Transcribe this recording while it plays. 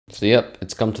So yep,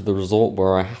 it's come to the resort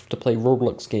where I have to play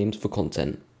Roblox games for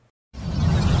content.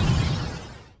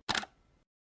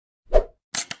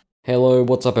 Hello,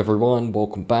 what's up everyone?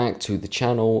 Welcome back to the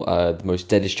channel, the most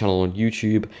deadest channel on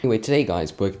YouTube. Anyway, today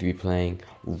guys, we're going to be playing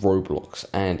Roblox.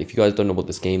 And if you guys don't know what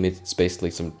this game is, it's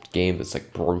basically some game that's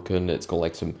like broken. It's got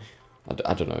like some,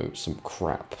 I don't know, some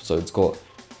crap. So it's got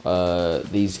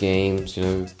these games, you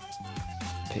know,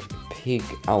 Pig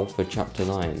Alpha Chapter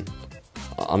 9.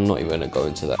 I'm not even going to go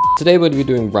into that. Today we're going to be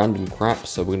doing random crap,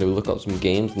 so we're going to look up some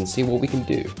games and see what we can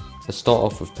do. Let's start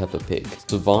off with Peppa Pig.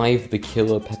 Survive the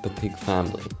killer Peppa Pig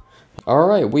family.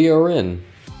 Alright, we are in.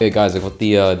 Okay guys, I got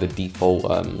the default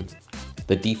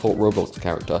Roblox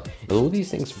character. Are all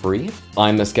these things free?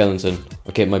 I'm a skeleton.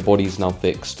 Okay, my body's now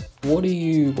fixed.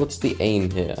 What's the aim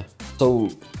here?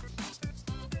 So,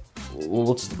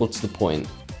 what's the point?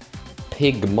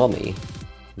 Pig mummy?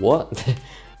 What?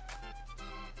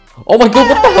 Oh my god,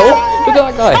 what the hell? Look at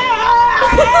that guy!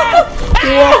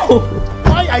 Whoa!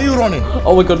 Why are you running?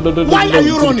 Oh my god, no, Why are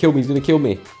you running? He's gonna kill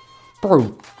me.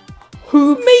 Bro,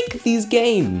 who make these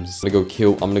games? I'm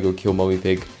gonna go kill Mummy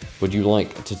Pig. Would you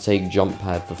like to take jump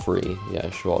pad for free? Yeah,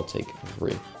 sure, I'll take it for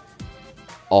free.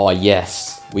 Oh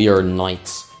yes, we are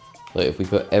knights. Like, if we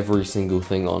put every single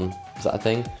thing on, is that a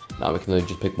thing? No, we can only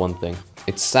just pick one thing.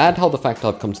 It's sad how the fact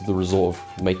I've come to the resort of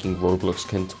making Roblox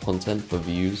content for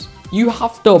views. You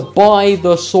have to buy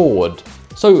the sword.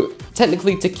 So,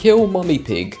 technically, to kill Mummy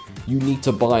Pig, you need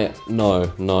to buy it. No,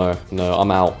 I'm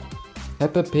out.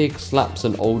 Peppa Pig slaps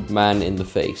an old man in the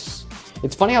face.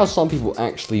 It's funny how some people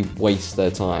actually waste their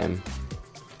time.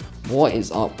 What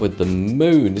is up with the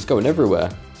moon? It's going everywhere.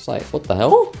 It's like, what the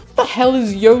hell? What the hell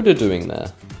is Yoda doing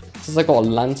there? Since I got a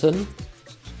lantern,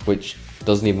 which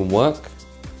doesn't even work.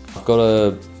 I've got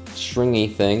a stringy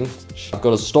thing. I've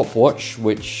got a stopwatch,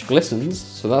 which glistens,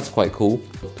 so that's quite cool.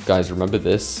 Guys, remember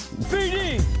this.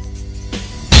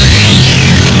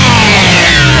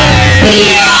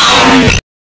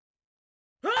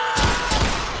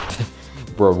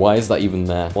 Bro, why is that even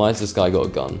there? Why has this guy got a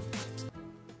gun?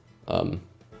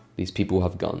 These people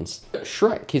have guns.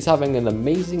 Shrek is having an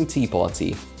amazing tea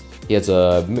party. He has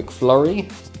a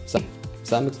McFlurry. Is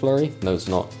that McFlurry? No, it's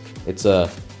not. It's a...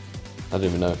 I don't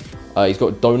even know. He's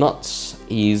got donuts,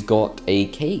 he's got a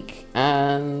cake,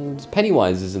 and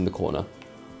Pennywise is in the corner.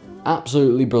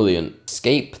 Absolutely brilliant.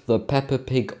 Escape the Peppa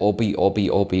Pig obby.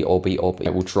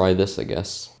 We'll try this, I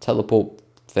guess. Teleport.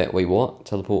 Wait, what?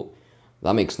 Teleport.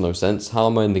 That makes no sense. How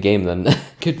am I in the game then?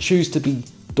 Could choose to be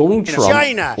Donald Trump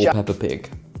or Peppa Pig.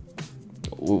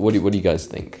 What do you guys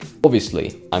think?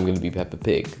 Obviously, I'm gonna be Peppa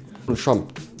Pig. Donald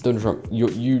Trump,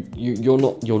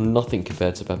 you're nothing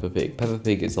compared to Peppa Pig. Peppa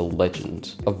Pig is a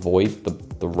legend. Avoid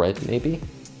the red, maybe?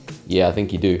 Yeah, I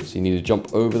think you do. So you need to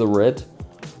jump over the red.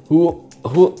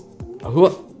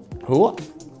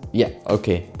 Yeah,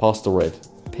 okay, past the red.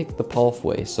 Pick the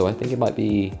pathway, so I think it might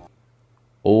be...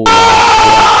 Oh,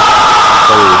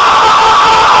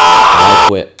 I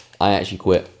quit. I actually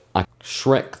quit.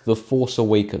 Shrek The Force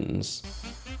Awakens.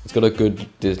 It's got a good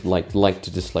like to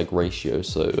dislike ratio,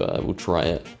 so we'll try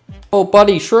it. Oh,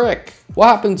 buddy, Shrek! What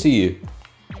happened to you?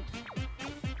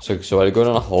 So I had to go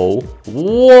down a hole.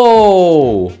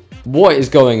 Whoa! What is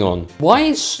going on? Why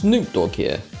is Snoop Dogg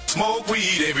here? Smoke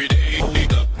weed every day.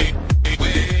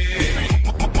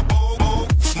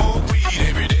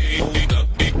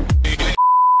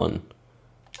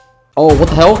 Oh, what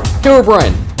the hell?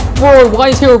 Herobrine! Bro, why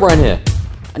is Herobrine here?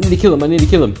 I need to kill him,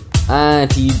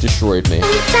 And he destroyed me. You're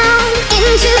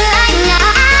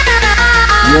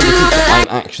the teacher. I'm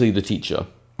actually the teacher.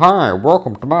 Hi,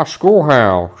 welcome to my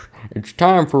schoolhouse. It's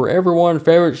time for everyone's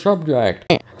favorite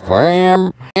subject.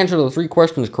 Fam. Answer the 3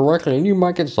 questions correctly and you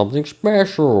might get something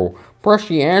special. Press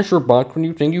the answer box when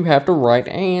you think you have the right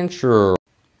answer.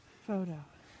 Photo.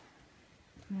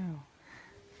 No.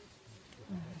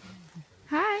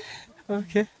 Hi.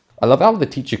 Okay. I love how the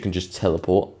teacher can just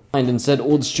teleport. And send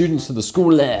all the students to the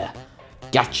school there.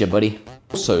 Gotcha, buddy.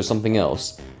 Also, something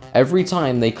else. Every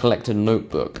time they collect a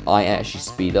notebook, I actually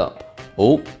speed up.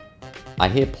 Oh, I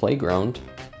hear playground.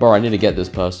 Bro, I need to get this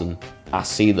person. I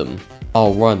see them.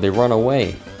 Oh, run. They run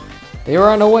away. They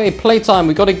ran away. Playtime.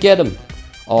 We gotta get them.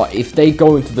 Oh, if they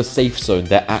go into the safe zone,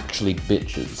 they're actually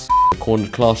bitches.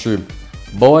 Cornered classroom.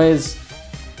 Boys,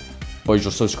 you're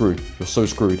so screwed. You're so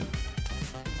screwed.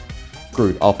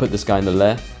 I'll put this guy in the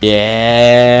lair.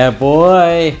 Yeah,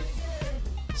 boy.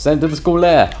 Send to the school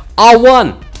lair.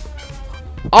 R1.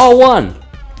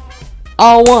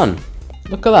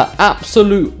 Look at that.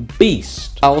 Absolute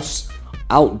beast. House,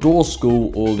 outdoor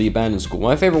school, or the abandoned school.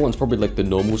 My favorite one's probably like the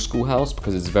normal schoolhouse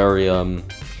because it's very,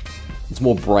 it's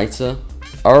more brighter.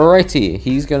 Alrighty,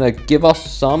 he's gonna give us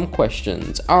some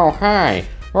questions. Oh, hi.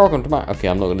 Welcome to my... Okay,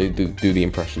 I'm not gonna do the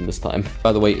impression this time.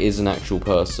 By the way, it is an actual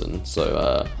person.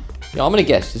 So, yeah, I'm gonna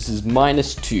guess. This is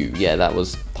 -2. Yeah, that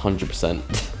was 100%.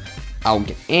 I'll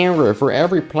get error for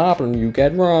every problem you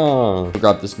get wrong.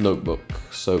 Grab this notebook.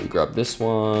 So, we grab this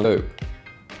one. Oh.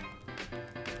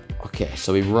 Okay,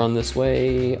 so we run this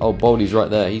way. Oh, Baldy's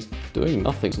right there. He's doing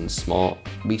nothing. Smart.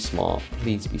 Be smart.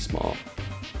 Please be smart.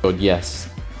 Good, yes.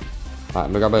 Alright,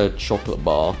 I'm gonna grab a chocolate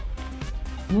bar.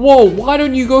 Whoa, why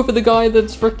don't you go for the guy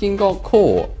that's freaking got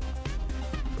caught?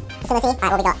 Alright,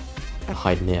 what we got?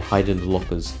 Hide in here, hide in the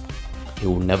lockers. He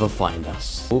will never find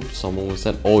us. Oops, someone was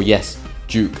sent. Oh, yes.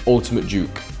 Juke, ultimate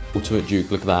juke. Ultimate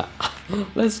juke, look at that.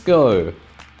 Let's go.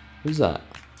 Who's that?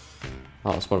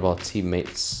 Oh, it's one of our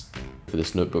teammates. For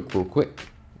this notebook real quick.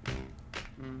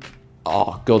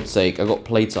 Oh, God's sake, I got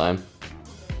playtime.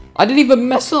 I didn't even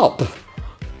mess up.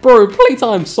 Bro,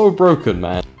 playtime's so broken,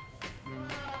 man.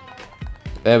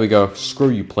 There we go. Screw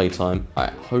you, playtime.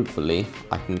 Alright, hopefully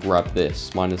I can grab this.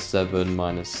 -7,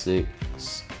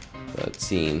 -6,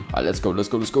 13. Alright, let's go, let's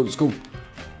go, let's go, let's go.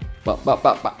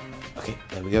 Okay,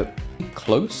 there we go.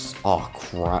 Close? Oh,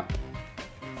 crap.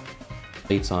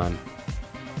 Playtime.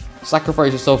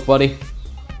 Sacrifice yourself, buddy.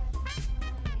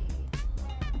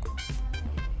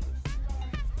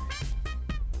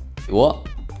 What?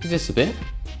 He disappeared?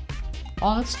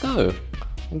 Oh, let's go.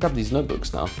 I can grab these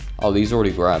notebooks now. Oh, these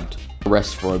already grabbed.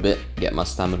 Rest for a bit, get my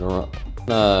stamina up.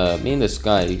 Me and this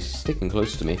guy, he's sticking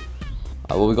close to me.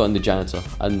 What we got in the janitor?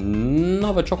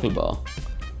 Another chocolate bar.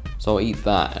 So I'll eat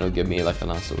that and it'll give me like a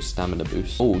nice little stamina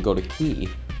boost. Oh, we got a key.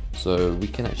 So we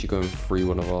can actually go and free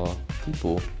one of our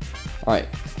people. Alright,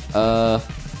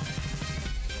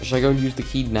 should I go and use the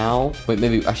key now? Wait,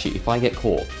 maybe, actually, if I get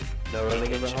caught. No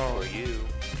running in the hall. For you.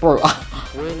 Bro,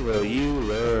 When will you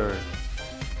learn?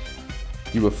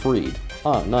 you were freed.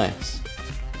 Ah, nice.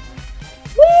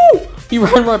 Woo! He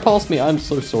ran right past me. I'm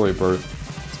so sorry, bro.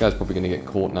 This guy's probably gonna get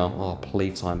caught now. Oh,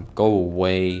 playtime. Go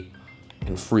away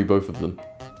and free both of them.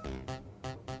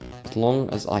 As long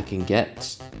as I can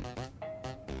get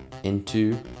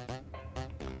into...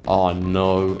 Oh,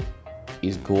 no.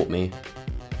 He's caught me.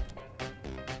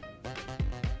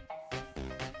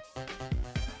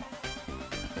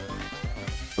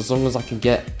 As long as I can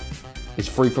get... It's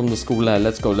free from the school there.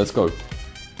 Let's go, let's go.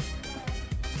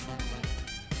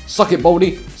 Suck it,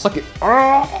 Baldy. Suck it.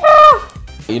 Ah!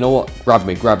 You know what? Grab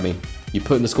me, grab me. You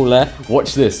put in the school there.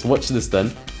 Watch this then.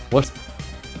 What?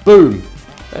 Boom.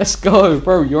 Let's go,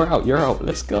 bro. You're out, you're out.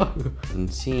 Let's go.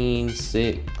 17,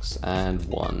 6, and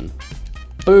 1.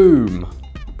 Boom.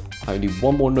 I need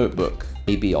one more notebook.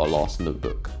 Maybe our last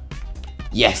notebook.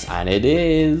 Yes, and it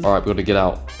is. All right, we gotta get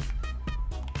out.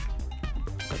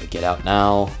 Gotta get out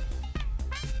now.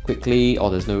 Quickly. Oh,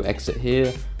 there's no exit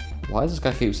here. Why does this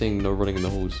guy keep saying no running in the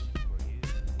halls?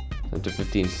 10 to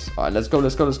 15. All right, let's go,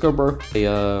 let's go, let's go, bro. Hey,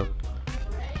 oh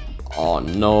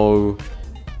no.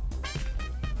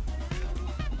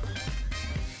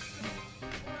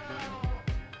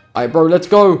 All right, bro, let's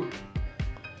go.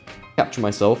 Capture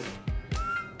myself.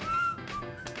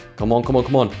 Come on, come on,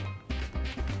 come on.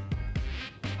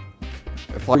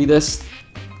 If I do this,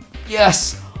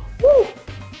 yes. Woo.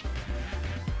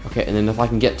 Okay, and then if I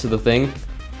can get to the thing,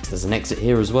 there's an exit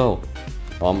here as well.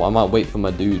 I might wait for my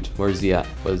dude. Where is he at?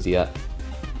 Where is he at?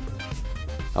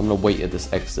 I'm gonna wait at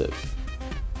this exit.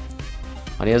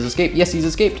 And he has escaped. Yes, he's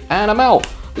escaped. And I'm out.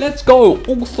 Let's go.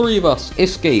 All three of us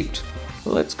escaped.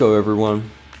 Let's go, everyone.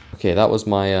 Okay, that was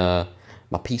my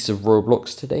my piece of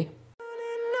Roblox today.